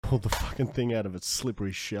pulled the fucking thing out of its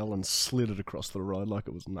slippery shell and slid it across the road like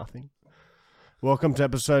it was nothing. Welcome to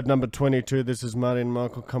episode number 22. This is Marty and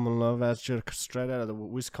Michael coming live out straight out of the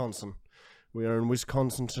Wisconsin. We are in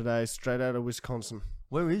Wisconsin today, straight out of Wisconsin.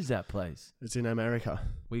 Where is that place? It's in America.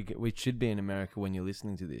 We should be in America when you're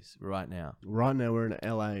listening to this right now. Right now we're in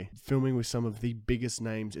LA, filming with some of the biggest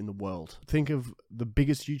names in the world. Think of the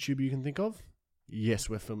biggest YouTuber you can think of. Yes,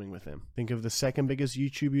 we're filming with them. Think of the second biggest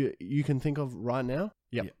YouTuber you can think of right now.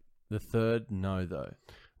 Yep. Yeah. The third, no, though.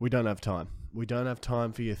 We don't have time. We don't have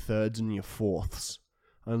time for your thirds and your fourths.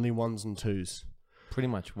 Only ones and twos. Pretty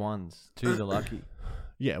much ones. Twos are lucky.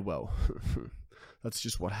 Yeah, well, that's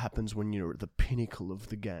just what happens when you're at the pinnacle of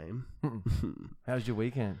the game. How was your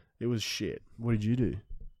weekend? It was shit. What did you do?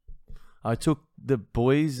 I took the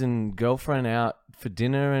boys and girlfriend out for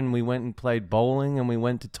dinner and we went and played bowling and we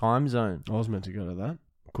went to Time Zone. I was meant to go to that.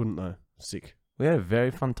 Couldn't though. Sick. We had a very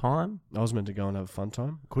fun time. I was meant to go and have a fun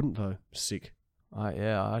time. Couldn't though. Sick. I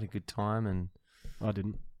had a good time and... I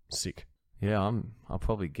didn't. Sick. Yeah, I'll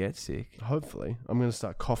probably get sick. Hopefully. I'm going to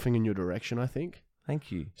start coughing in your direction, I think.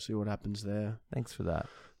 Thank you. See what happens there. Thanks for that.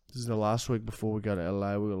 This is the last week before we go to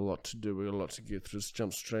LA. We've got a lot to do. We've got a lot to get through. Let's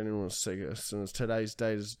jump straight into a second. So today's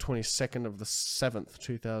date is 22nd of the 7th,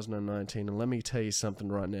 2019. And let me tell you something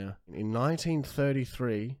right now. In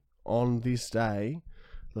 1933, on this day,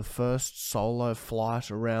 the first solo flight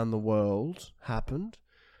around the world happened.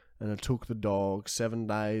 And it took the dog 7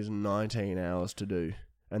 days and 19 hours to do.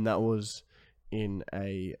 And that was in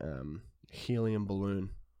a helium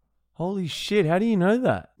balloon. Holy shit, how do you know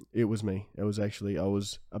that? It was me. It was actually, I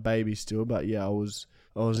was a baby still, but yeah, I was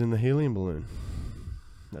in the helium balloon.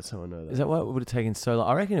 That's how I know that. Is that why it would have taken so long?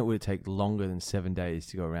 I reckon it would have taken longer than 7 days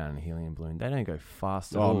to go around in a helium balloon. They don't go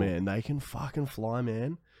fast at all. Oh man, they can fucking fly,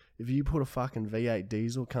 man. If you put a fucking V8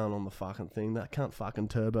 diesel cunt on the fucking thing, that cunt fucking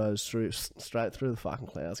turbos straight through the fucking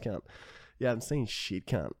clouds, cunt. You haven't seen shit,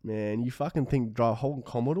 cunt. Man, you fucking think drive a whole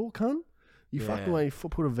Commodore, cunt? You fucking way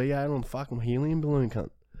put a V8 on a fucking helium balloon,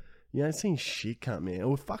 cunt. You ain't seen shit, cunt, man.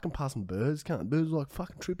 Or fucking passing birds, cunt. Birds are like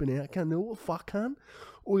fucking tripping out, cunt. What the fuck, cunt?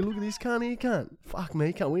 Oh, look at this cunt here, cunt. Fuck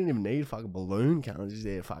me, cunt. We didn't even need a fucking balloon, cunt. Just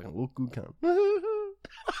there fucking look good, cunt.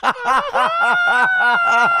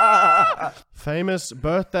 Famous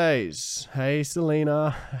birthdays. Hey,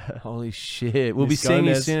 Selena. Holy shit. We'll Miss be seeing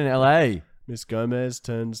you Gomez. soon in LA. Miss Gomez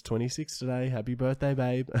turns 26 today. Happy birthday,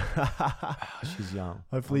 babe. She's young.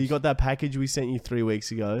 Hopefully you got that package we sent you 3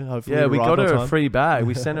 weeks ago. Hopefully Yeah, we got her a a free bag.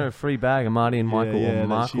 We sent her a free bag, a Marty and Michael or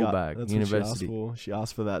Michael bag, that's university. What she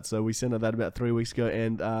asked for that. So we sent her that about 3 weeks ago.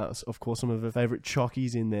 And of course, some of her favourite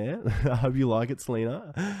chockies in there. I hope you like it,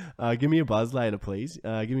 Selena. Give me a buzz later, please.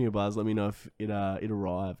 Give me a buzz. Let me know if it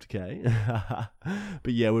arrived, okay?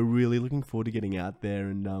 But yeah, we're really looking forward to getting out there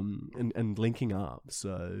and linking up.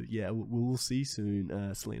 So yeah, we'll see you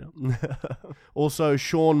soon, Selena. Also,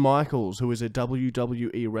 Shawn Michaels, who is a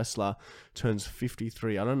WWE wrestler, turns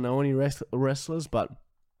 53. I don't know any wrestlers, but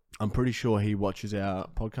I'm pretty sure he watches our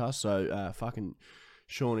podcast. So fucking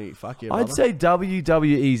Shawnee, fuck yeah, I'd brother. say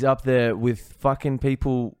WWE's up there with fucking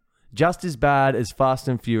people just as bad as Fast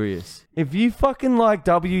and Furious. If you fucking like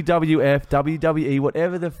WWF, WWE,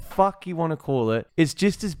 whatever the fuck you want to call it, it's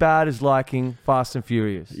just as bad as liking Fast and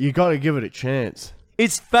Furious. You got to give it a chance.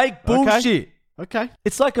 It's fake bullshit. Okay.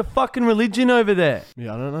 It's like a fucking religion over there.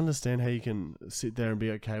 Yeah, I don't understand how you can sit there and be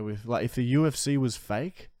okay with, like, if the UFC was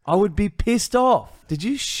fake. I would be pissed off. Did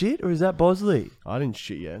you shit or is that Bosley? I didn't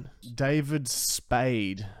shit yet. David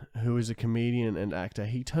Spade, who is a comedian and actor,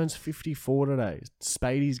 he turns 54 today.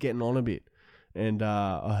 Spadey's getting on a bit. And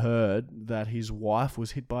I heard that his wife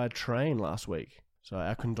was hit by a train last week. So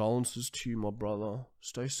our condolences to you, my brother.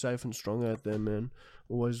 Stay safe and strong out there, man.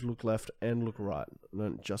 Always look left and look right.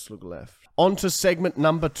 Don't just look left. On to segment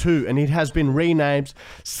number 2, and it has been renamed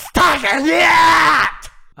Stuck in the Act!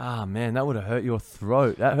 Ah, man, that would have hurt your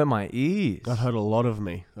throat. That hurt my ears. That hurt a lot of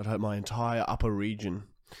me. That hurt my entire upper region.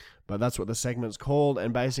 But that's what the segment's called,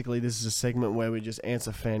 and basically this is a segment where we just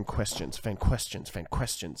answer fan questions.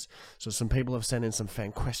 So some people have sent in some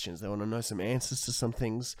fan questions. They want to know some answers to some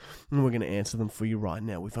things, and we're going to answer them for you right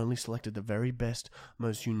now. We've only selected the very best,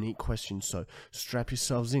 most unique questions, so strap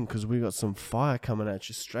yourselves in, because we got some fire coming at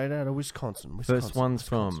you straight out of Wisconsin. First one's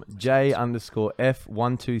from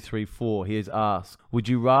J_F1234. He has asked, would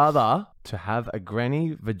you rather to have a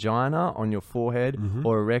granny vagina on your forehead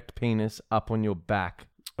or erect penis up on your back?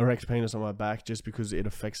 erect penis on my back just because it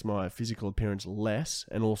affects my physical appearance less,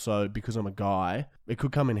 and also because I'm a guy, it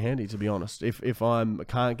could come in handy, to be honest. If I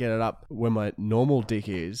can't get it up where my normal dick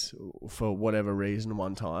is for whatever reason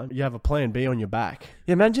one time, you have a plan B on your back.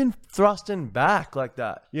 Yeah, imagine thrusting back like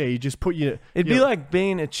that. Yeah, you just put your... It'd be like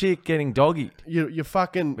being a chick getting doggied. You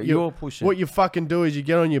fucking... But you're pushing. What you fucking do is you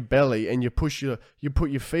get on your belly and you put your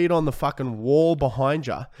feet on the fucking wall behind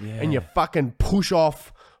you, and you fucking push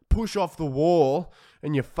off the wall,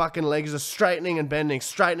 and your fucking legs are straightening and bending,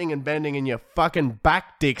 and your fucking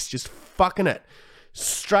back dick's just fucking it.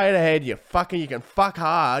 Straight ahead, you can fuck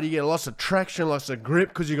hard, you get lots of traction, lots of grip,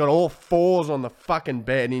 because you got all fours on the fucking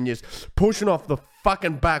bed, and you're just pushing off the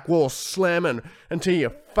fucking back wall, slamming until you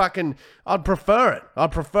fucking... I'd prefer it.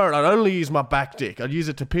 I'd only use my back dick. I'd use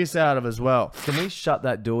it to piss out of as well. Can we shut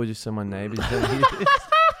that door just so my neighbours don't hear this?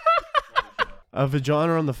 A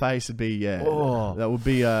vagina on the face would be, that would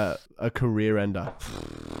be a career ender.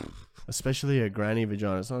 Especially a granny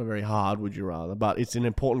vagina. It's not a very hard, would you rather? But it's an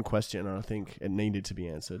important question, and I think it needed to be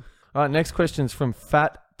answered. All right, next question's from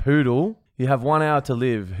Fat Poodle. You have 1 hour to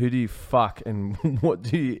live. Who do you fuck, and what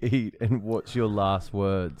do you eat, and what's your last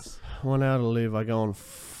words? 1 hour to live. I go and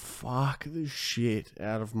fuck the shit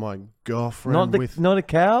out of my girlfriend. Not a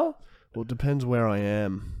cow? Well, it depends where I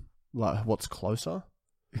am. Like, what's closer?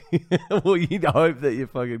 Well, you'd hope that your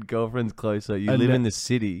fucking girlfriend's closer. You live in the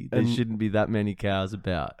city. There shouldn't be that many cows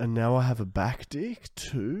about. And now I have a back dick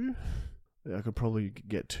too. I could probably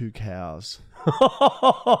get 2 cows.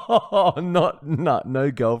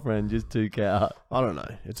 No girlfriend, just 2 cows. I don't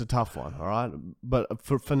know. It's a tough one, all right? But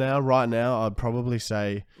for now, right now, I'd probably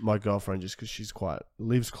say my girlfriend, just because she's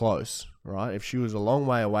lives close, right? If she was a long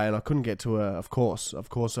way away and I couldn't get to her, of course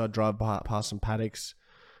I'd drive past some paddocks.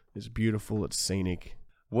 It's beautiful. It's scenic.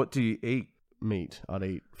 What do you eat? Meat. I'd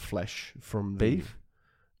eat flesh from beef.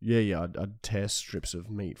 Yeah. I'd tear strips of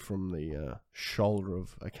meat from the shoulder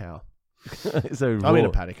of a cow. So raw. I'm in a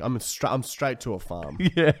paddock. I'm straight to a farm.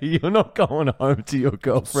 Yeah, you're not going home to your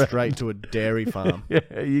girlfriend. Straight to a dairy farm.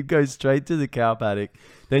 Yeah, you go straight to the cow paddock.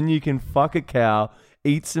 Then you can fuck a cow,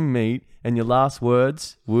 eat some meat, and your last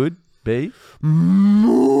words would be...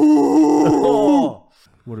 Oh.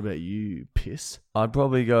 What about you, piss? I'd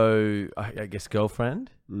probably go, I guess,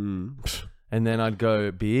 girlfriend. And then I'd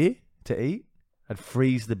go beer to eat. I'd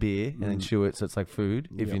freeze the beer and then chew it so it's like food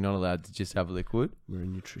if you're not allowed to just have a liquid. Very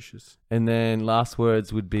nutritious. And then last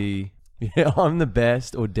words would be, yeah, I'm the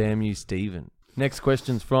best, or damn you, Steven. Next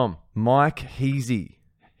question's from Mike Heezy.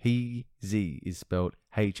 Heezy is spelled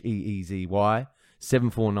Heezy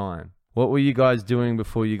 749. What were you guys doing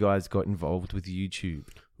before you guys got involved with YouTube?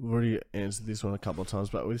 We've already answered this one a couple of times,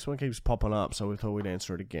 but this one keeps popping up, so we thought we'd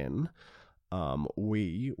answer it again.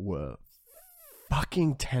 We were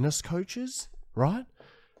fucking tennis coaches, right?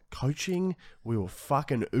 Coaching. We were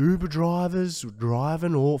fucking Uber drivers,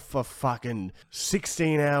 driving all for fucking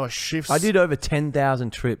 16-hour shifts. I did over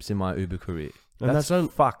 10,000 trips in my Uber career. And that's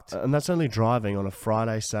fucked. And that's only driving on a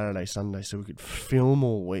Friday, Saturday, Sunday, so we could film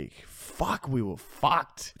all week. Fuck, we were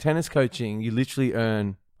fucked. Tennis coaching, you literally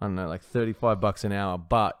earn, I don't know, like $35 an hour,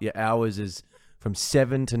 but your hours is from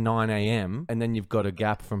 7 to 9 a.m. and then you've got a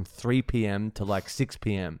gap from 3 p.m. to like 6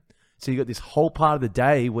 p.m. So you got this whole part of the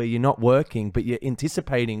day where you're not working, but you're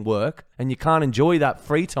anticipating work, and you can't enjoy that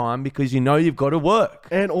free time because you know you've got to work.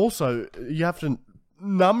 And also, you have to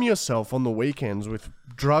numb yourself on the weekends with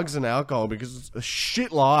drugs and alcohol because it's a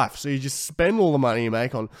shit life. So you just spend all the money you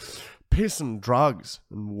make on piss and drugs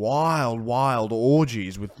and wild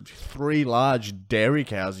orgies with 3 large dairy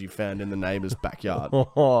cows you found in the neighbour's backyard.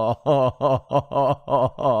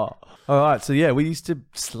 All right, so yeah, we used to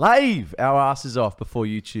slave our asses off before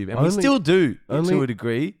YouTube, and we still do to a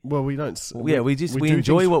degree. Well, we don't. Yeah, we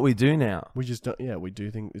enjoy what we do now. We just don't. Yeah, we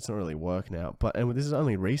do think it's not really work now. And this is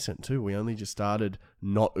only recent too. We only just started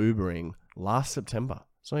not Ubering last September.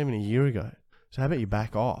 It's not even a year ago. So how about you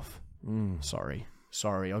back off?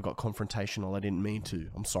 Sorry, I got confrontational. I didn't mean to.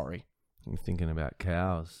 I'm sorry. I'm thinking about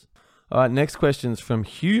cows. All right, next question's from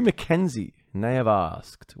Hugh McKenzie. And they have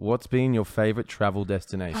asked, what's been your favourite travel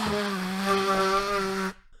destination?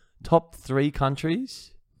 Top 3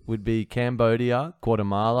 countries would be Cambodia,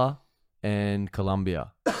 Guatemala, and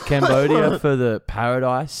Colombia. Cambodia for the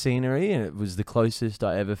paradise scenery, and it was the closest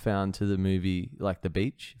I ever found to the movie, like The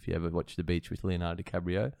Beach. If you ever watched The Beach with Leonardo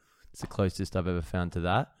DiCaprio, it's the closest I've ever found to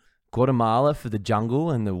that. Guatemala for the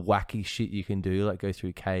jungle and the wacky shit you can do, like go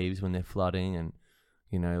through caves when they're flooding and,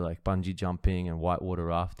 you know, like bungee jumping and whitewater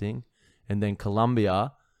rafting. And then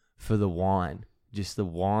Colombia for the wine. Just the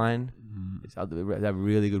wine. They have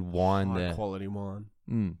really good wine there. High quality wine.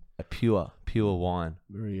 A pure wine.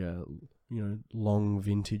 Very, long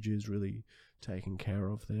vintages, really taken care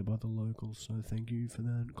of there by the locals. So thank you for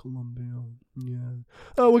that, Colombia. Yeah.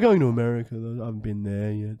 Oh, we're going to America though. I haven't been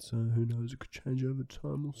there yet, so who knows? It could change over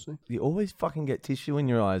time. We'll see. You always fucking get tissue in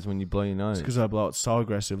your eyes when you blow your nose. It's because I blow it so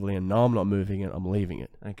aggressively, and no, I'm not moving it. I'm leaving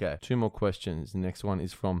it. Okay, 2 more questions. The next one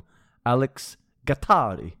is from Alex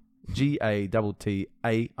Gattari, Gattari,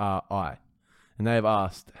 and they have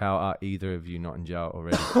asked, "How are either of you not in jail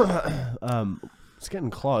already?" It's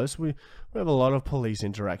getting close. We have a lot of police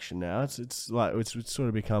interaction now. It's sort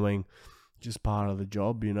of becoming just part of the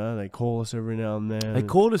job, you know. They call us every now and then. They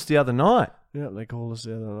called us the other night. Yeah, they called us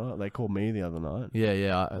the other night. They called me the other night.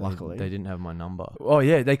 Yeah. Luckily. They didn't have my number. Oh,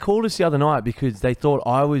 yeah. They called us the other night because they thought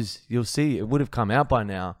I was... You'll see, it would have come out by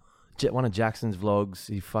now. One of Jackson's vlogs,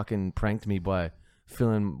 he fucking pranked me by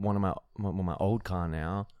filling one of my old car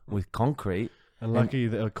now with concrete. And lucky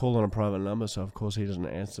they called on a private number, so of course he doesn't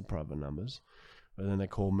answer private numbers. But then they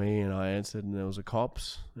called me and I answered, and there was the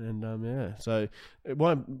cops. And yeah, so it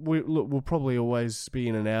won't. We'll probably always be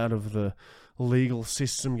in and out of the legal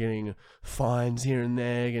system, getting fines here and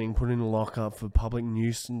there, getting put in a lockup for public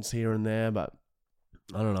nuisance here and there. But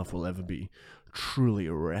I don't know if we'll ever be truly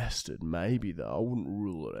arrested. Maybe though. I wouldn't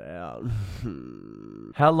rule it out.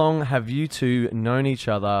 How long have you two known each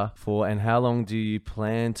other for, and how long do you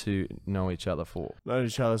plan to know each other for? Known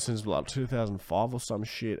each other since like 2005 or some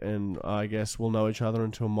shit, and I guess we'll know each other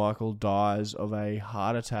until Michael dies of a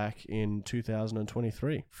heart attack in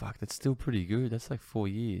 2023. Fuck, that's still pretty good. That's like 4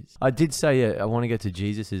 years. I did say I want to get to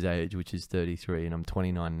Jesus' age, which is 33, and I'm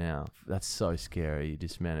 29 now. That's so scary. You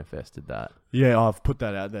just manifested that. Yeah, I've put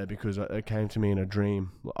that out there because it came to me in a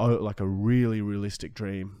dream, like a really realistic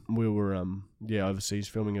dream. We were overseas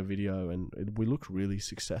filming a video, and we looked really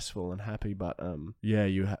successful and happy. But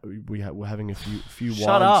we're having a few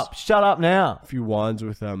wines. Shut up now. A few wines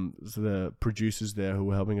with the producers there who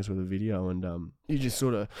were helping us with the video, and you just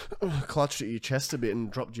sort of clutched at your chest a bit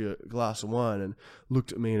and dropped your glass of wine and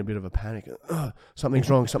looked at me in a bit of a panic. Something's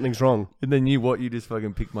wrong. And then you just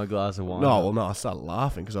fucking picked my glass of wine. No, I started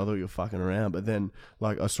laughing because I thought you were fucking around. But then,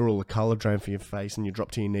 like, I saw all the colour drain from your face, and you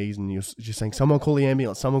dropped to your knees, and you're just saying, "Someone call the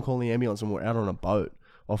ambulance! Someone call the ambulance!" And we're out on a boat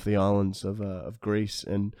off the islands of Greece,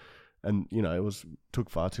 and you know it took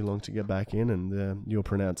far too long to get back in, and you were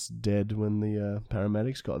pronounced dead when the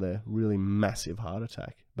paramedics got there. Really massive heart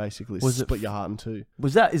attack. Basically, split your heart in two.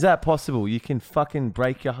 Is that possible? You can fucking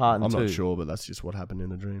break your heart in two? I'm not sure, but that's just what happened in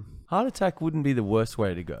the dream. Heart attack wouldn't be the worst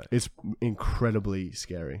way to go. It's incredibly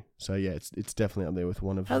scary. So yeah, it's definitely up there with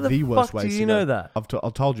one of the worst ways to go. How the fuck do you know that?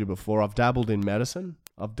 I've told you before. I've dabbled in medicine.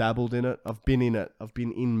 I've dabbled in it. I've been in it. I've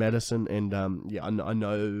been in medicine, and I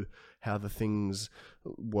know how the things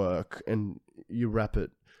work. And you wrap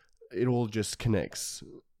it. It all just connects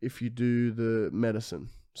if you do the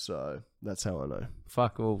medicine. So that's how I know.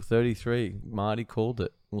 Fuck all. 33. Marty called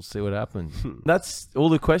it. We'll see what happens. That's all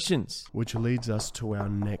the questions. Which leads us to our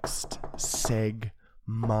next segment.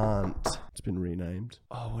 It's been renamed.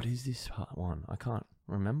 Oh, what is this one? I can't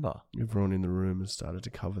remember. Everyone in the room has started to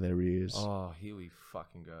cover their ears. Oh, here we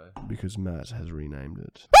fucking go. Because Matt has renamed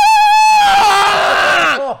it.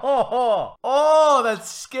 Oh, that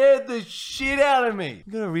scared the shit out of me.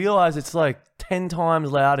 You gotta realize it's like 10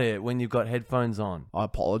 times louder when you've got headphones on. I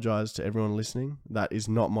apologize to everyone listening. That is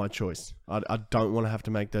not my choice. I don't want to have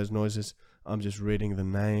to make those noises. I'm just reading the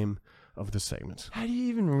name of the segment. How do you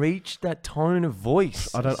even reach that tone of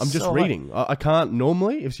voice? I'm just reading. I can't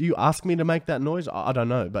normally. If you ask me to make that noise, I don't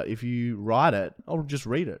know. But if you write it, I'll just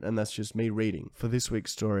read it. And that's just me reading. For this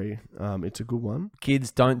week's story, it's a good one.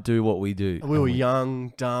 Kids don't do what we do. We were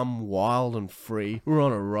young, dumb, wild and free. We were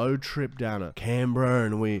on a road trip down to Canberra,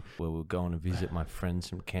 and we were going to visit my friends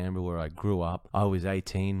from Canberra where I grew up. I was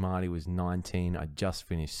 18. Marty was 19. I just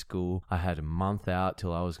finished school. I had a month out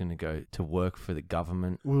till I was going to go to work for the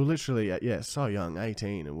government. We were literally so young,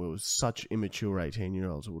 18, and we were such immature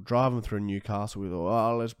 18-year-olds. We were driving through Newcastle. We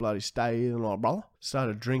thought, let's bloody stay in, like, brother.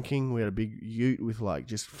 Started drinking. We had a big ute with, like,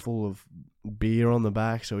 just full of beer on the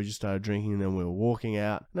back, so we just started drinking, and then we were walking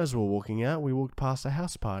out. And as we were walking out, we walked past a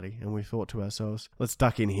house party, and we thought to ourselves, let's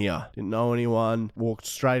duck in here. Didn't know anyone. Walked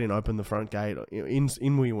straight in, opened the front gate.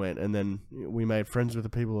 In we went, and then we made friends with the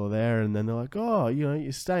people who were there, and then they're like,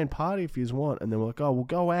 you stay and party if you want. And then we're like, we'll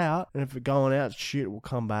go out, and if we're going out, shit, we'll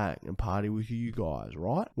come back and party with you guys,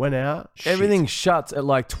 right? Went out. Everything shuts at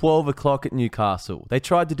like 12 o'clock at Newcastle. They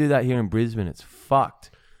tried to do that here in Brisbane. It's fucked.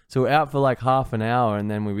 So we're out for like half an hour,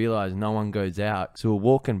 and then we realized no one goes out. So we're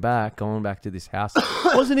walking back, going back to this house.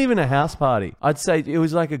 It wasn't even a house party. I'd say it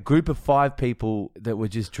was like a group of 5 people that were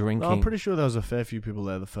just drinking. I'm pretty sure there was a fair few people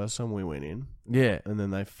there the first time we went in. Yeah. And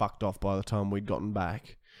then they fucked off by the time we'd gotten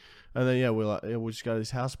back. And then, we're like, we'll just go to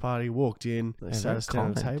this house party, walked in, they sat us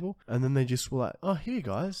down at a table, and then they just were like, oh, here,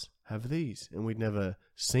 guys, have these. And we'd never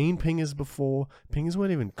seen pingers before. Pingers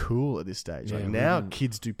weren't even cool at this stage. Like, now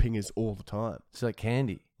kids do pingers all the time. It's like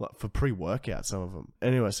candy. Like, for pre-workout, some of them.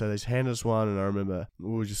 Anyway, so they handed us one, and I remember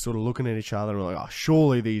we were just sort of looking at each other, and we're like, oh,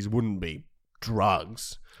 surely these wouldn't be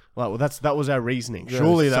drugs. Like, well, that was our reasoning.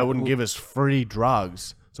 Surely they wouldn't give us free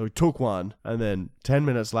drugs. So we took one, and then 10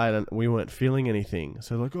 minutes later, we weren't feeling anything.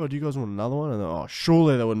 So like, oh, do you guys want another one? And then, oh,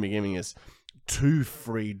 surely they wouldn't be giving us 2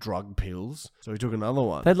 free drug pills. So we took another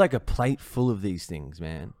one. They had like a plate full of these things,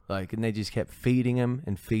 man. Like, and they just kept feeding them,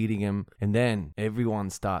 and then everyone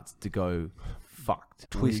starts to go fucked,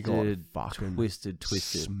 twisted,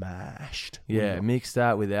 smashed. Yeah, mix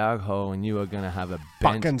that with alcohol, and you are gonna have a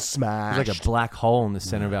fucking smashed. It's like a black hole in the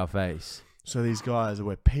center of our face. So these guys,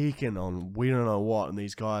 we're peaking on we don't know what, and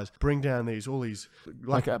these guys bring down all these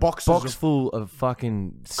like a boxes box full of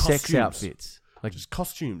fucking costumes. sex outfits. Like just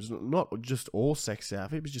costumes, not just all sex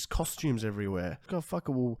outfits, but just costumes everywhere. God, fuck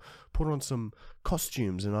it, we'll put on some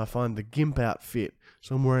costumes, and I find the gimp outfit.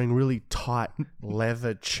 So I'm wearing really tight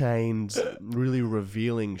leather chains, really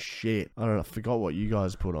revealing shit. I don't know, I forgot what you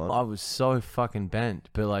guys put on. I was so fucking bent,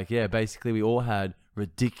 but like, yeah, basically we all had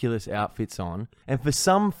ridiculous outfits on, and for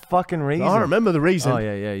some fucking reason, I remember the reason. Oh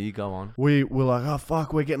yeah, you go on. We were like, oh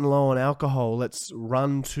fuck, we're getting low on alcohol. Let's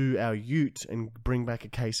run to our ute and bring back a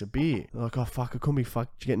case of beer. Like, oh fuck, I couldn't be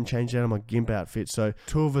fucked getting changed out of my gimp outfit. So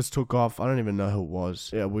 2 of us took off. I don't even know who it was.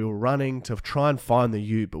 Yeah, we were running to try and find the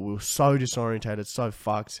ute, but we were so disorientated, so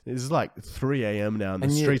fucked. It's like 3 a.m. now, and the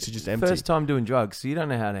streets are just empty. First time doing drugs, so you don't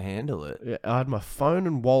know how to handle it. Yeah, I had my phone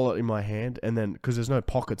and wallet in my hand, and then because there's no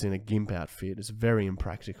pockets in a gimp outfit, it's very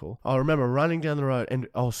impractical. I remember running down the road, and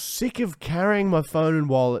I was sick of carrying my phone and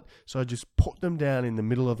wallet, so I just put them down in the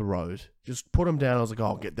middle of the road. Just put them down. I was like, oh,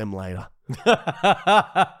 I'll get them later.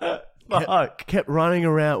 Kept running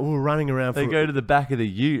around. We were running around. They go to the back of the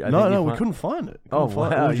ute. We couldn't find it. Wow. We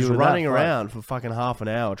were just running around for fucking half an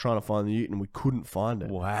hour trying to find the ute, and we couldn't find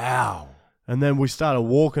it. Wow. And then we started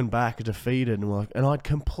walking back defeated, and I'd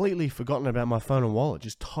completely forgotten about my phone and wallet,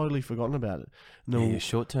 just totally forgotten about it. And then your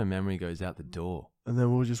short-term memory goes out the door. And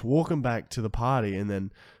then we were just walking back to the party, and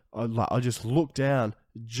then I just looked down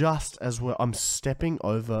just as I'm stepping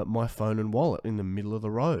over my phone and wallet in the middle of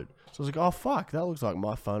the road. So I was like, oh fuck, that looks like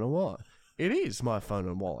my phone and wallet. It is my phone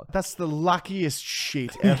and wallet. That's the luckiest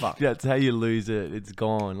shit ever. That's how you lose it. It's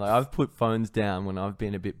gone. Like, I've put phones down when I've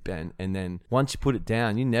been a bit bent, and then once you put it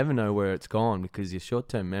down, you never know where it's gone because your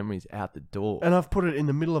short-term memory's out the door. And I've put it in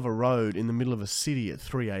the middle of a road, in the middle of a city at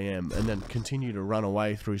 3 a.m. and then continue to run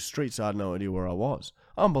away through streets. I had no idea where I was.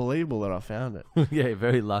 Unbelievable that I found it. Yeah,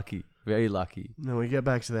 very lucky. Very lucky. Then we get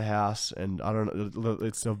back to the house, and I don't know.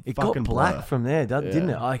 It's a it fucking got black blur. from there, didn't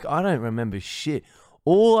it? Like, I don't remember shit.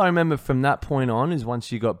 All I remember from that point on is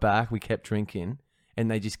once you got back, we kept drinking, and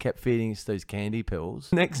they just kept feeding us those candy pills.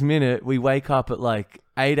 Next minute, we wake up at like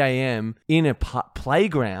 8 a.m. in a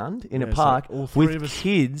playground, in a park, with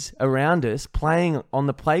kids around us playing on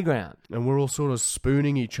the playground. And we're all sort of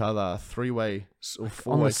spooning each other three-way or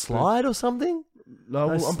four-way. On the slide or something? No,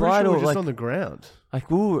 I'm pretty sure we're just on the ground. Like,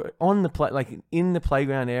 we were on the in the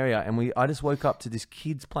playground area, and I just woke up to this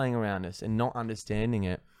kids playing around us and not understanding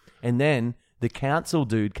it. And then the council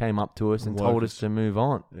dude came up to us and told us to move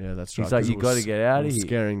on. Yeah, that's right. He's like, you got to get out of here.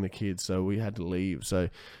 Scaring the kids, so we had to leave. So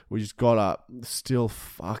we just got up, still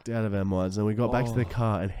fucked out of our minds. And we got back to the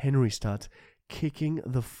car, and Henry starts kicking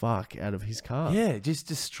the fuck out of his car. Yeah, just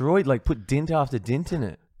destroyed, like put dint after dint in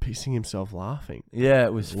it. Pissing himself laughing. Yeah,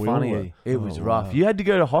 it was funny. It was rough. Wow. You had to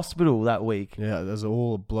go to hospital that week. Yeah, it was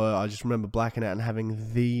all a blur. I just remember blacking out and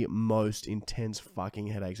having the most intense fucking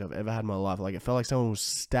headaches I've ever had in my life. Like, it felt like someone was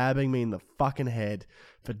stabbing me in the fucking head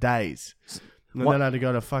for days. And then I had to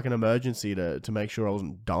go to fucking emergency to make sure I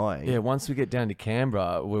wasn't dying. Yeah, once we get down to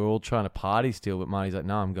Canberra, we were all trying to party still, but Marty's like,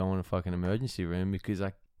 no, I'm going to fucking emergency room because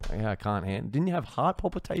I can't handle. Didn't you have heart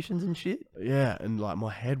palpitations and shit? Yeah, and like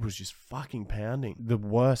my head was just fucking pounding. The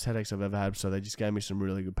worst headaches I've ever had, so they just gave me some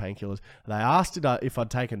really good painkillers. They asked if I'd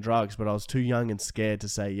taken drugs, but I was too young and scared to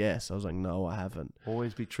say yes. I was like, no, I haven't.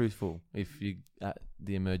 Always be truthful if you at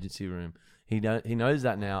the emergency room. He knows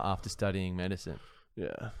that now after studying medicine.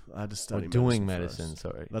 Yeah, I had to study doing medicine. First.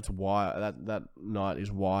 Sorry. That's why that night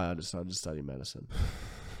is why I decided to study medicine.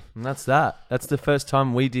 And that's that. That's the first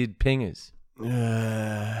time we did pingers.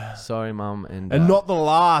 Yeah. Sorry, Mum. And not the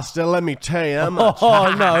last. Let me tell you how much.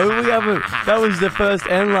 Oh, no. We haven't. That was the first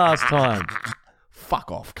and last time.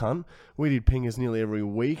 Fuck off, cunt. We did pingers nearly every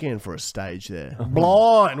weekend for a stage there.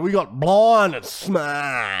 Blind. We got blind and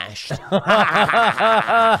smashed.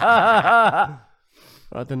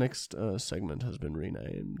 All right, the next segment has been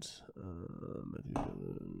renamed.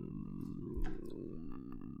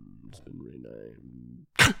 It's been renamed.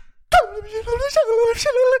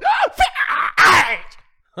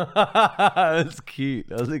 That's cute.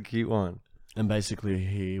 That was a cute one. And basically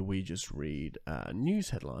here we just read news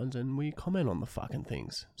headlines and we comment on the fucking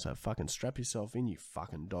things. So fucking strap yourself in, you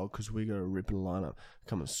fucking dog, because we got a ripping lineup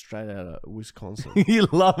coming straight out of Wisconsin. You're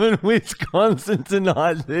loving Wisconsin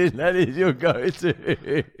tonight, dude. That is your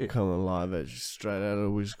go-to. Coming live at you straight out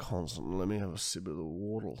of Wisconsin. Let me have a sip of the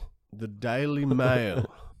water. The Daily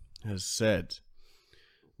Mail has said,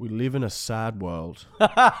 we live in a sad world.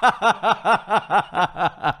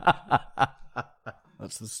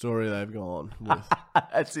 That's the story they've gone with.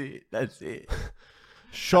 That's it.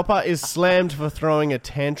 Shopper is slammed for throwing a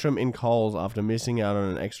tantrum in Coles after missing out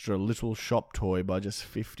on an extra little shop toy by just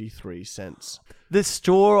 53 cents. The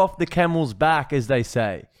straw off the camel's back, as they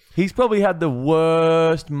say. He's probably had the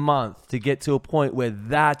worst month to get to a point where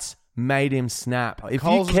that's made him snap. If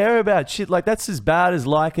you care about shit like that's as bad as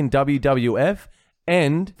liking WWF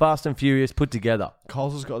and Fast and Furious put together.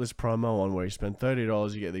 Coles has got this promo on where you spend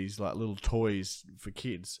 $30, you get these like little toys for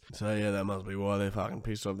kids. So yeah, that must be why they're fucking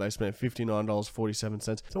pissed off. They spent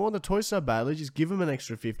 $59.47. So want the toys so badly, just give them an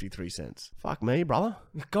extra 53 cents. Fuck me, brother.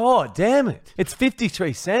 God damn it. It's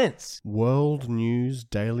 53 cents. World News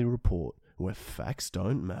Daily Report, where facts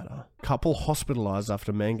don't matter. Couple hospitalized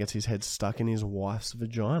after man gets his head stuck in his wife's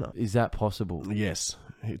vagina. Is that possible? Yes.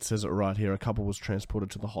 It says it right here. A couple was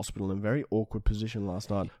transported to the hospital in a very awkward position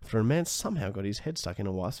last night after a man somehow got his head stuck in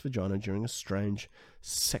a wife's vagina during a strange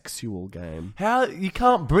sexual game. How? You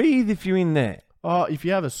can't breathe if you're in there. Oh, if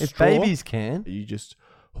you have a straw, if babies can. You just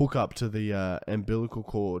hook up to the umbilical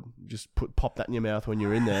cord. Just pop that in your mouth when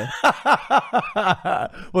you're in there.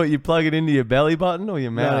 What, you plug it into your belly button or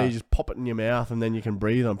your mouth? No, you just pop it in your mouth and then you can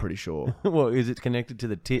breathe, I'm pretty sure. Well, is it connected to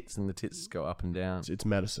the tits and the tits go up and down? It's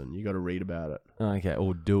medicine. You got to read about it. Okay,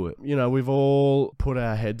 or do it. You know, we've all put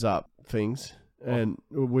our heads up things. And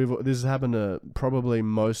this has happened to probably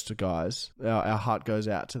most guys. Our heart goes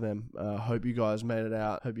out to them. Hope you guys made it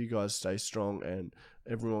out. Hope you guys stay strong and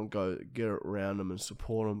everyone go get around them and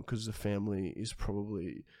support them because the family is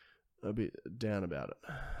probably a bit down about it.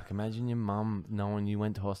 Like imagine your mum knowing you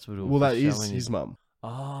went to hospital. Well, that is his mum.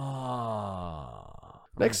 Ah.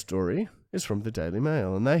 Next story is from the Daily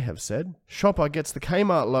Mail, and they have said, shopper gets the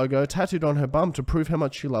Kmart logo tattooed on her bum to prove how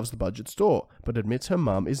much she loves the budget store, but admits her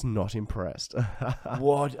mum is not impressed.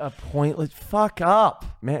 What a pointless fuck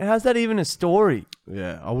up, man. How's that even a story?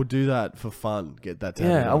 Yeah, I would do that for fun. Get that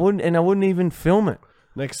tattooed. Yeah, I wouldn't even film it.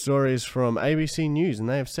 Next story is from ABC News, and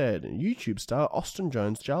they have said, YouTube star Austin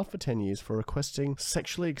Jones jailed for 10 years for requesting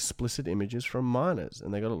sexually explicit images from minors.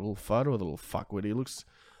 And they got a little photo of the little fuckwit. He looks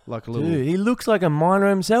like a little... Dude, he looks like a minor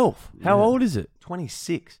himself. How old is it?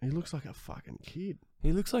 26. He looks like a fucking kid.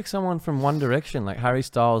 He looks like someone from One Direction, like Harry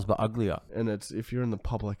Styles, but uglier. And it's if you're in the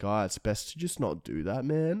public eye, it's best to just not do that,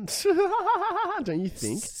 man. Don't you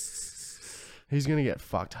think? He's going to get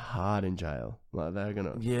fucked hard in jail. Like, they're going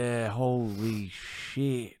to... Yeah, holy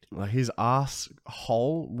shit. Like, his ass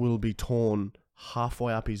hole will be torn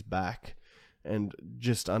halfway up his back and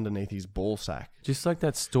just underneath his ball sack. Just like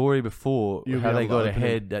that story before, You'll how be they able to got a open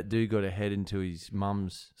head, that dude got a head into his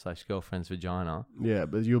mum's / girlfriend's vagina. Yeah,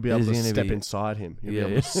 but you'll be able to step inside him. You'll be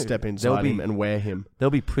able to step inside him and wear him. There'll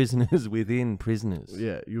be prisoners within prisoners.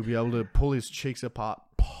 Yeah, you'll be able to pull his cheeks apart.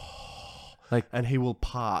 And he will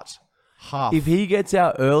part. Half. If he gets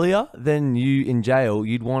out earlier than you in jail,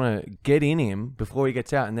 you'd want to get in him before he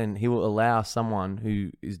gets out, and then he will allow someone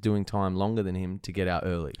who is doing time longer than him to get out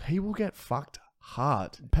early. He will get fucked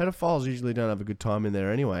hard. Pedophiles usually don't have a good time in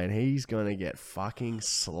there anyway, and he's going to get fucking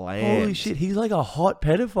slammed. Holy shit, he's like a hot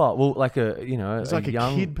pedophile. Well, like a, you know, he's like a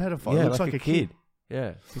young kid pedophile. Yeah, Looks like a kid.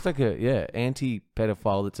 Yeah, he's like a,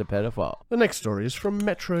 anti-pedophile that's a pedophile. The next story is from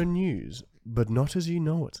Metro News. But not as you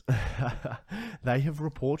know it. They have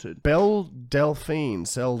reported Belle Delphine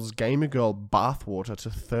sells gamer girl bathwater to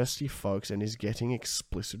thirsty folks and is getting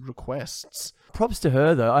explicit requests. Props to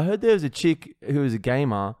her though. I heard there was a chick who was a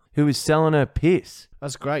gamer who was selling her piss.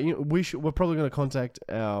 That's great. You know, we're probably going to contact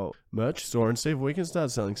our merch store and see if we can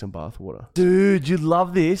start selling some bathwater. Dude, you'd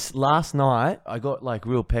love this. Last night, I got like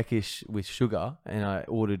real peckish with sugar and I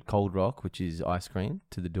ordered Cold Rock, which is ice cream,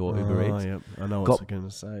 to the door Uber Eats. Yep. I know what I'm going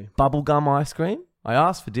to say. Bubblegum ice cream. I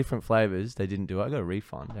asked for different flavors. They didn't do it. I got a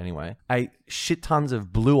refund anyway. Ate shit tons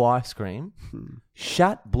of blue ice cream.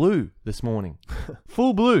 Shat blue this morning.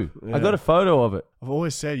 Full blue. Yeah. I got a photo of it. I've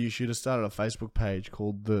always said you should have started a Facebook page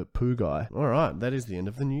called The Poo Guy. All right, that is the end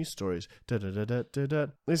of the news stories.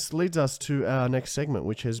 This leads us to our next segment,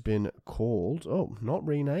 which has been called, not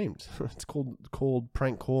renamed. It's called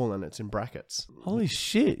Prank Call, and it's in brackets. Holy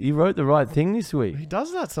shit, you wrote the right thing this week. He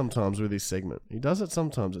does that sometimes with his segment. He does it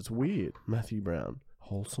sometimes. It's weird. Matthew Brown.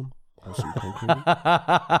 Wholesome concrete.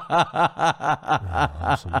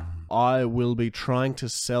 Wholesome. I will be trying to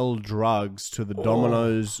sell drugs to the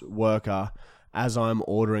Domino's worker as I'm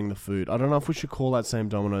ordering the food. I don't know if we should call that same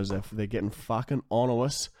Domino's if they're getting fucking on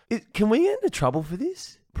us. Can we get into trouble for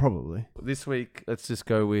this? Probably. This week, let's just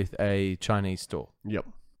go with a Chinese store. Yep.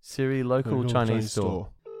 Siri, local Chinese store.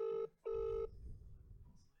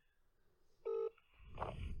 Good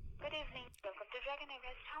evening. Welcome to Dragon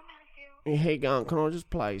Everest. How may I help you? Hey, can I just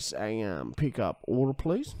place a pick-up order,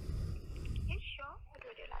 please? Yes, sure. What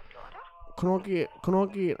would you like to order? Can I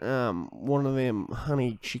get one of them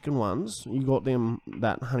honey chicken ones? You got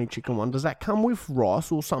that honey chicken one? Does that come with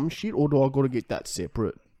rice or some shit, or do I got to get that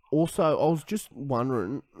separate? Also, I was just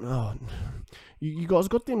wondering, you guys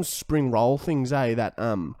got them spring roll things, eh?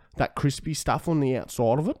 That crispy stuff on the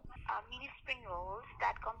outside of it. Mini spring rolls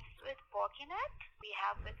that comes with pork in it. We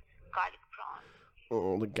have with garlic prawn.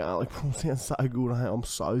 Oh, the garlic prawn sounds so good. Eh? I'm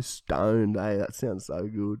so stoned, eh? That sounds so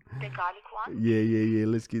good. The garlic one. Yeah.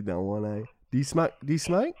 Let's get that one, eh? Do you smoke?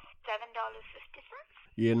 $7.50.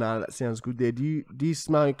 Yeah, no, that sounds good. There. Do you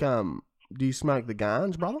smoke? Do you smoke the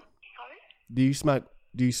gans, brother? Sorry? Do you smoke?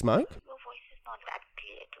 Your voice is not that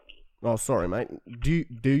clear to me. Oh, sorry, mate.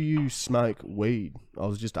 Do you smoke weed? I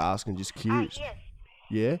was just asking, just curious. Yes.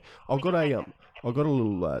 Yeah, I've got a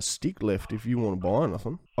little stick left if you want to buy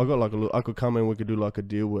anything. I could come in. We could do like a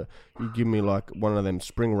deal where you give me like one of them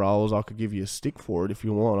spring rolls. I could give you a stick for it if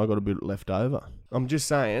you want. I got a bit left over. I'm just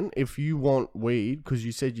saying, if you want weed, because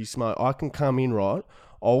you said you smoke, I can come in, right?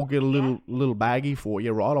 I'll get a little baggie for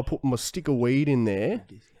you, right? I'll put my stick of weed in there,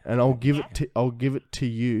 and I'll give it to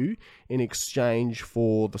you in exchange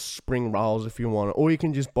for the spring rolls if you want it, or you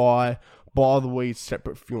can just buy the weed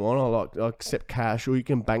separate if you want. I accept cash, or you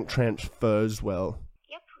can bank transfer as well.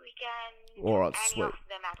 Yep, we can. All right, any sweet. of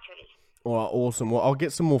them actually. All right, awesome. Well, I'll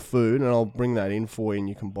get some more food and I'll bring that in for you, and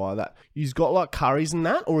you can buy that. You've got like curries and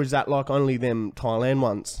that, or is that like only them Thailand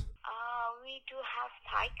ones? We do have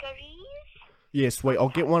Thai curries. Yeah, sweet. I'll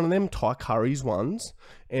get one of them Thai curries ones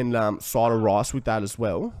and side of rice with that as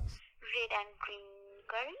well. Red and green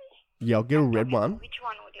curry. Yeah, I'll get a red one. Which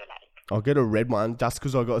one would you like? I'll get a red one just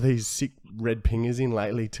because I got these sick red pingers in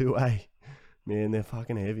lately too, eh? Man, they're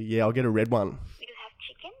fucking heavy. Yeah, I'll get a red one. We do have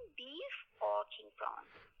chicken, beef, or king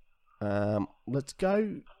prawn. Let's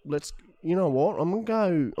go. You know what? I'm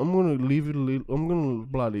gonna leave it a little. I'm gonna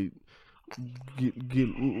bloody give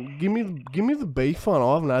me the beef one.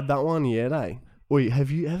 I haven't had that one yet, eh? Wait, have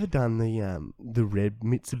you ever done the red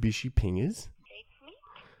Mitsubishi pingers? Me?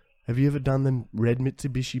 Have you ever done them red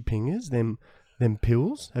Mitsubishi pingers? Them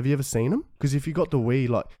pills? Have you ever seen them? Because if you got the weed,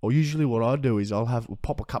 usually what I do is I'll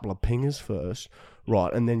pop a couple of pingers first,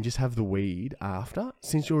 right, and then just have the weed after.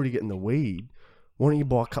 Since you're already getting the weed, why don't you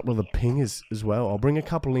buy a couple of the pingers as well? I'll bring a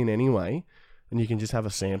couple in anyway, and you can just have a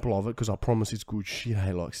sample of it, because I promise it's good shit,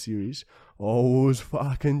 hey, like serious. I was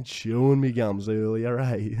fucking chewing me gums earlier,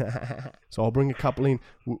 hey. So I'll bring a couple in.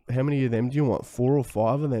 How many of them do you want? 4 or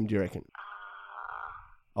 5 of them, do you reckon?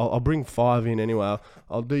 I'll bring 5 in anyway.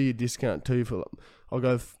 I'll do your discount too I'll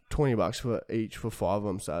go $20 for each for 5 of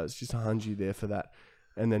them, so it's just $100 there for that,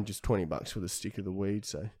 and then just $20 for the stick of the weed.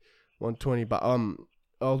 So $120. But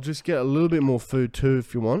I'll just get a little bit more food too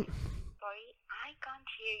if you want. Sorry, I can't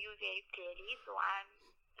hear you very clearly, so I'm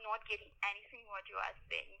not getting anything what you are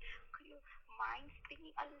saying. Could you mind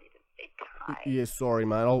speaking a little bit high? Yeah, sorry,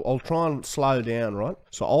 mate. I'll try and slow down, right?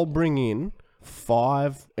 So I'll bring in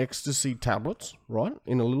 5 ecstasy tablets, right,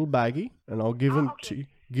 in a little baggie, and I'll give them to you.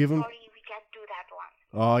 Sorry, we can't do that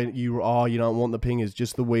one. You don't want the pingers,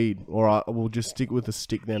 just the weed. All right, we'll just stick with the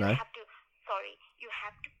stick then, eh? You have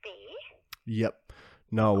to pay. Yep,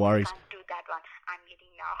 no worries. Can't do that one. I'm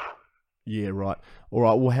getting now. Yeah, right. All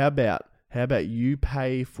right. Well, how about you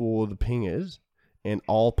pay for the pingers, and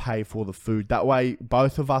I'll pay for the food. That way,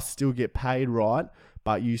 both of us still get paid, right?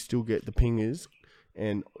 But you still get the pingers,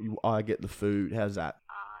 and I get the food. How's that?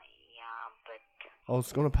 Yeah, but I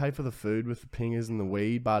was gonna pay for the food with the pingers and the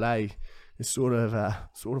weed, but hey, it sort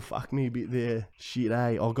of fucked me a bit there. Shit,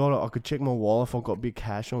 hey, I could check my wallet if I've got big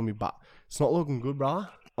cash on me, but it's not looking good, bruh.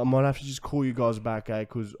 I might have to just call you guys back,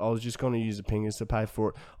 because I was just going to use the pingers to pay for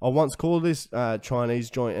it. I once called this Chinese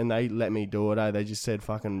joint and they let me do it, They just said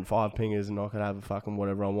fucking 5 pingers and I could have fucking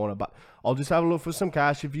whatever I wanted. But I'll just have a look for some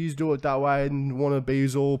cash. If you do it that way and want to be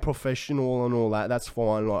all professional and all that, that's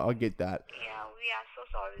fine. I get that. yeah, we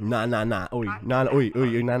sorry.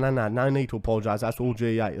 Nah. No need to apologise. That's all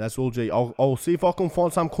GA. That's all G. I'll see if I can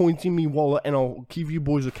find some coins in me wallet and I'll give you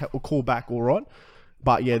boys a call back, alright?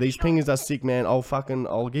 But yeah, these pingers are sick, man.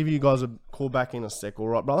 I'll give you guys a call back in a sec,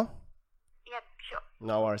 alright, brother? Yep, sure.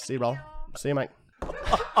 No worries. See you, brother. See you, mate.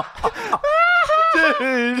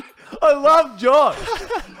 Dude, I love Josh.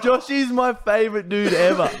 Josh is my favorite dude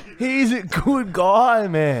ever. He's a good guy,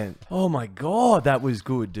 man. Oh my God, that was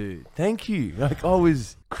good, dude. Thank you. Like, I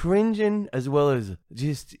was cringing as well as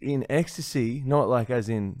just in ecstasy, not like as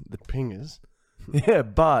in the Pingers. yeah,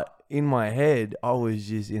 but in my head, I was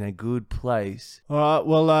just in a good place. Alright,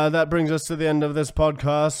 well, that brings us to the end of this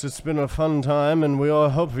podcast. It's been a fun time, and we all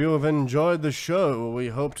hope you have enjoyed the show. We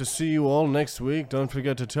hope to see you all next week. Don't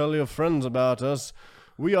forget to tell your friends about us.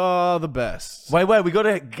 We are the best. Wait, we got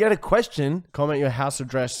to get a question, Comment your house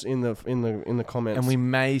address in the comments. and we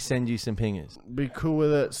may send you some pingers. Be cool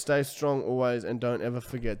with it. Stay strong always, and don't ever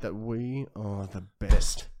forget that we are the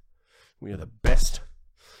best. We are the best.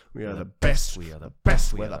 We are the best. We are the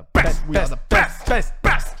best. We are the best. We are the best. Best.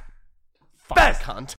 Fuck, cunt.